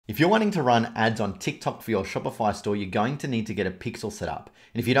If you're wanting to run ads on TikTok for your Shopify store, you're going to need to get a pixel set up.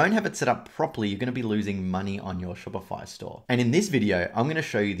 And if you don't have it set up properly, you're going to be losing money on your Shopify store. And in this video, I'm going to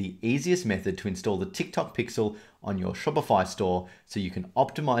show you the easiest method to install the TikTok pixel on your Shopify store so you can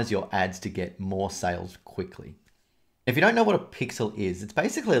optimize your ads to get more sales quickly. If you don't know what a pixel is, it's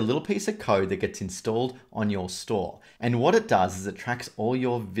basically a little piece of code that gets installed on your store. And what it does is it tracks all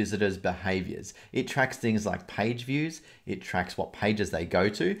your visitors' behaviors. It tracks things like page views, it tracks what pages they go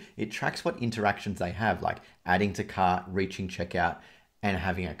to, it tracks what interactions they have, like adding to cart, reaching checkout, and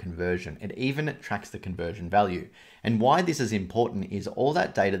having a conversion. It even tracks the conversion value. And why this is important is all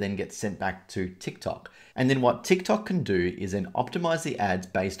that data then gets sent back to TikTok. And then what TikTok can do is then optimize the ads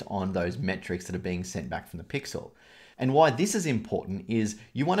based on those metrics that are being sent back from the pixel. And why this is important is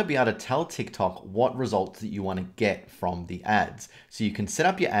you want to be able to tell TikTok what results that you want to get from the ads. So you can set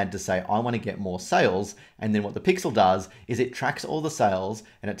up your ad to say, I want to get more sales. And then what the pixel does is it tracks all the sales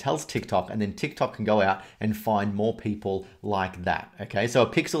and it tells TikTok, and then TikTok can go out and find more people like that. Okay, so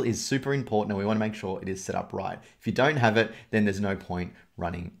a pixel is super important and we want to make sure it is set up right. If you don't have it, then there's no point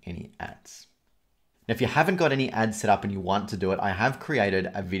running any ads. Now, if you haven't got any ads set up and you want to do it, I have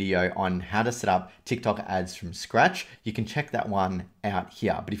created a video on how to set up TikTok ads from scratch. You can check that one out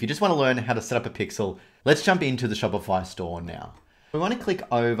here. But if you just want to learn how to set up a pixel, let's jump into the Shopify store now. We want to click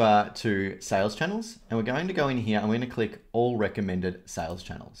over to sales channels, and we're going to go in here and we're going to click all recommended sales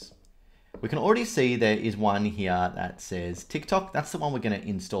channels. We can already see there is one here that says TikTok. That's the one we're going to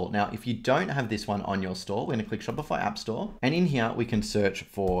install. Now, if you don't have this one on your store, we're going to click Shopify App Store, and in here we can search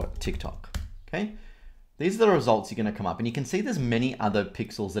for TikTok. Okay. These are the results you're going to come up, and you can see there's many other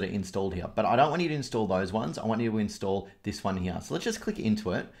pixels that are installed here, but I don't want you to install those ones. I want you to install this one here. So let's just click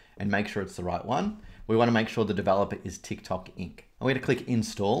into it and make sure it's the right one. We want to make sure the developer is TikTok Inc. I'm going to click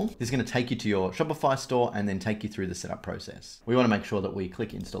install. This is going to take you to your Shopify store and then take you through the setup process. We want to make sure that we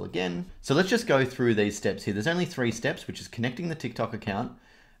click install again. So let's just go through these steps here. There's only 3 steps, which is connecting the TikTok account,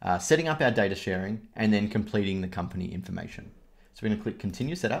 setting up our data sharing, and then completing the company information. So we're going to click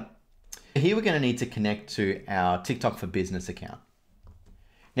continue setup. Here we're going to need to connect to our TikTok for Business account.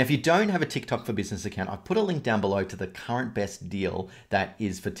 Now, if you don't have a TikTok for Business account, I've put a link down below to the current best deal that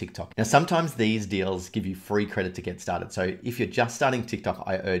is for TikTok. Now, sometimes these deals give you free credit to get started. So if you're just starting TikTok,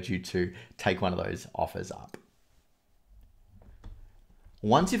 I urge you to take one of those offers up.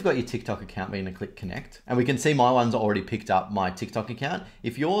 Once you've got your TikTok account, we're going to click connect, and we can see my one's already picked up my TikTok account.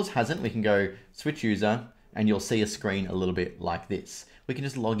 If yours hasn't, we can go switch user, and you'll see a screen a little bit like this. We can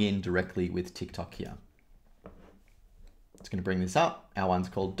just log in directly with TikTok here. It's going to bring this up. Our one's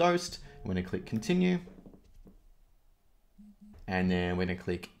called Dosed. We're going to click continue. And then we're going to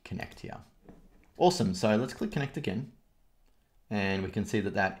click connect here. Awesome. So let's click connect again. And we can see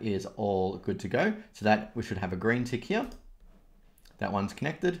that that is all good to go. So that we should have a green tick here. That one's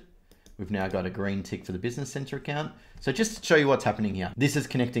connected. We've now got a green tick for the Business Center account. So just to show you what's happening here, this is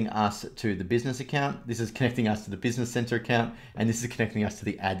connecting us to the business account. This is connecting us to the Business Center account, and this is connecting us to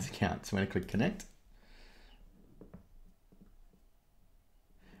the ads account. So I'm going to click connect.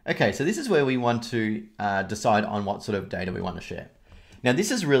 Okay, so this is where we want to decide on what sort of data we want to share. Now,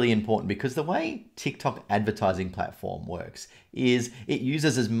 this is really important because the way TikTok advertising platform works is it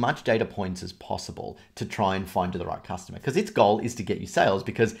uses as much data points as possible to try and find you the right customer, because its goal is to get you sales,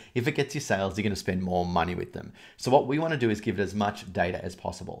 because if it gets you sales, you're going to spend more money with them. So what we want to do is give it as much data as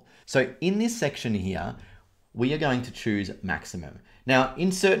possible. So in this section here, we are going to choose maximum. Now,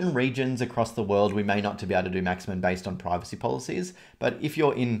 in certain regions across the world, we may not be able to do maximum based on privacy policies, but if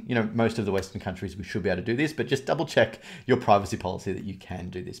you're in, most of the Western countries, we should be able to do this, but just double check your privacy policy that you can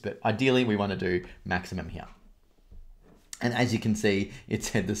do this. But ideally, we want to do maximum here. And as you can see, it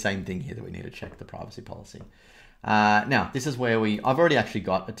said the same thing here, that we need to check the privacy policy. Now, this is where I've already actually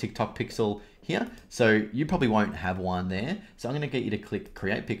got a TikTok pixel here, so you probably won't have one there. So I'm going to get you to click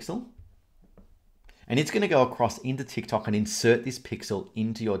create pixel. And it's going to go across into TikTok and insert this pixel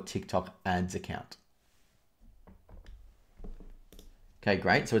into your TikTok ads account. Okay,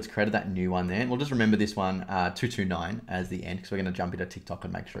 great. So it's created that new one there. We'll just remember this one, 229 as the end, because we're going to jump into TikTok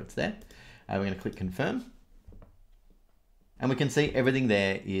and make sure it's there. We're going to click confirm. And we can see everything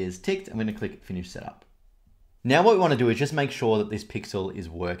there is ticked. I'm going to click finish setup. Now what we want to do is just make sure that this pixel is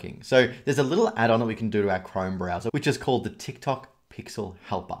working. So there's a little add-on that we can do to our Chrome browser, which is called the TikTok Pixel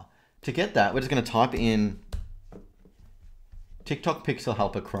Helper. To get that, we're just going to type in TikTok Pixel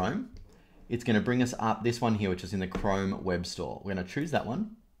Helper Chrome. It's going to bring us up this one here, which is in the Chrome Web Store. We're going to choose that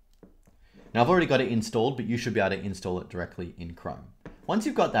one. Now I've already got it installed, but you should be able to install it directly in Chrome. Once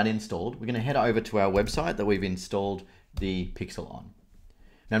you've got that installed, we're going to head over to our website that we've installed the pixel on.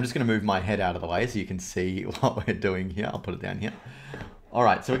 Now I'm just going to move my head out of the way so you can see what we're doing here. I'll put it down here. All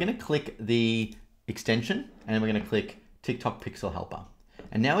right, so we're gonna click the extension and we're gonna click TikTok Pixel Helper.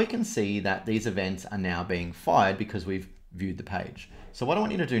 And now we can see that these events are now being fired because we've viewed the page. So what I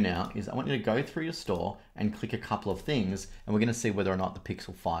want you to do now is I want you to go through your store and click a couple of things, and we're gonna see whether or not the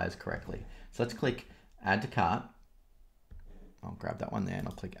pixel fires correctly. So let's click Add to Cart. I'll grab that one there and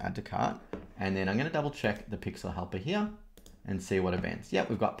I'll click Add to Cart. And then I'm gonna double check the Pixel Helper here and see what events. Yep,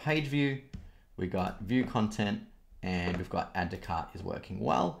 we've got page view, we've got view content, and we've got Add to Cart is working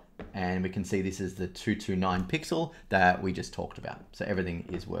well. And we can see this is the 229 pixel that we just talked about. So everything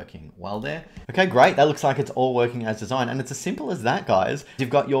is working well there. Okay, great. That looks like it's all working as designed. And it's as simple as that, guys.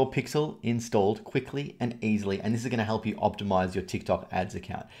 You've got your pixel installed quickly and easily, and this is gonna help you optimize your TikTok ads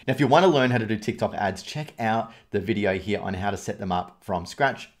account. Now, if you wanna learn how to do TikTok ads, check out the video here on how to set them up from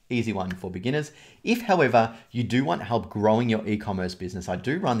scratch. Easy one for beginners. If, however, you do want help growing your e-commerce business, I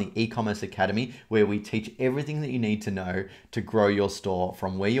do run the Ecommerce Academy where we teach everything that you need to know to grow your store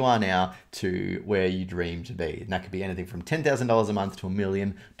from where you are now to where you dream to be. And that could be anything from $10,000 a month to $1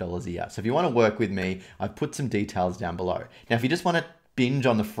 million a year. So if you want to work with me, I've put some details down below. Now, if you just want to binge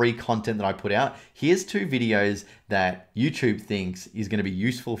on the free content that I put out, here's 2 videos that YouTube thinks is going to be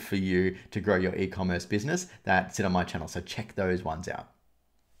useful for you to grow your e-commerce business that sit on my channel. So check those ones out.